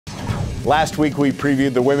Last week we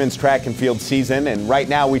previewed the women's track and field season, and right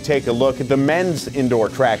now we take a look at the men's indoor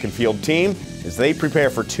track and field team as they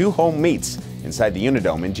prepare for 2 home meets inside the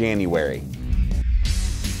UNI-Dome in January.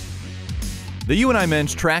 The UNI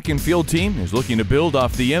men's track and field team is looking to build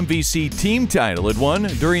off the MVC team title it won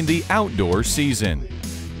during the outdoor season.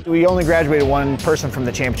 We only graduated one person from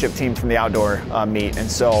the championship team from the outdoor meet, and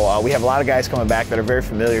so we have a lot of guys coming back that are very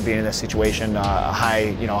familiar being in this situation,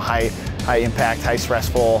 high impact, high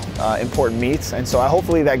stressful, important meets, and so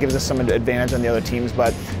hopefully that gives us some advantage on the other teams.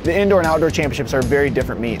 But the indoor and outdoor championships are very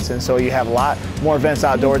different meets, and so you have a lot more events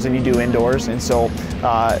outdoors than you do indoors, and so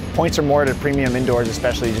points are more at a premium indoors,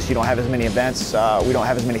 especially just you don't have as many events, we don't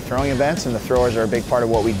have as many throwing events, and the throwers are a big part of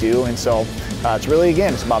what we do, and so it's really,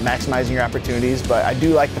 again, it's about maximizing your opportunities. But I do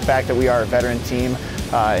like the fact that we are a veteran team,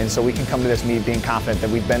 and so we can come to this meet being confident that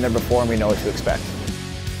we've been there before and we know what to expect.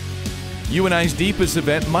 UNI's deepest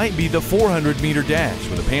event might be the 400-meter dash,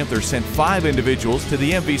 where the Panthers sent 5 individuals to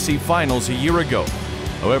the MVC finals a year ago.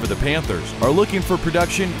 However, the Panthers are looking for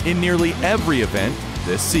production in nearly every event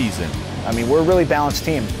this season. I mean, we're a really balanced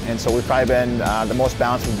team, and so we've probably been the most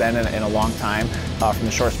balanced we've been in a long time, from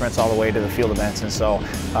the short sprints all the way to the field events. And so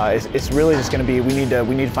it's really just going to be we need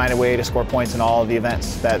to find a way to score points in all of the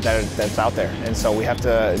events that's out there. And so we have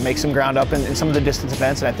to make some ground up in some of the distance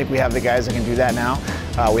events, and I think we have the guys that can do that now.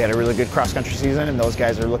 We had a really good cross country season, and those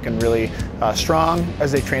guys are looking really strong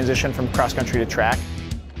as they transition from cross country to track.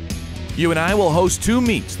 UNI will host 2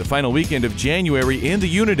 meets the final weekend of January in the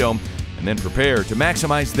UNI-Dome, and then prepare to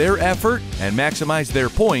maximize their effort and maximize their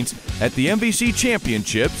points at the MVC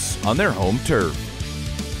Championships on their home turf.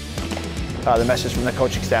 The message from the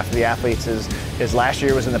coaching staff to the athletes is last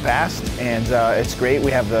year was in the past, and it's great.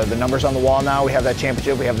 We have the numbers on the wall now. We have that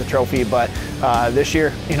championship, we have the trophy, but this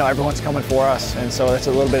year, everyone's coming for us, and so it's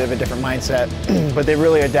a little bit of a different mindset. But they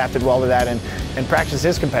really adapted well to that, and practice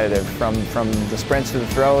is competitive from the sprints to the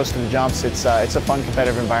throws to the jumps. It's a fun,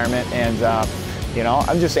 competitive environment, and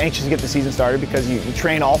I'm just anxious to get the season started because you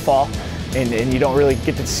train all fall, and you don't really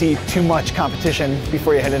get to see too much competition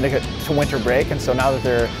before you head into winter break. And so now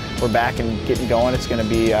that we're back and getting going, it's going to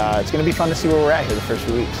be fun to see where we're at here the first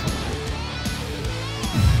few weeks.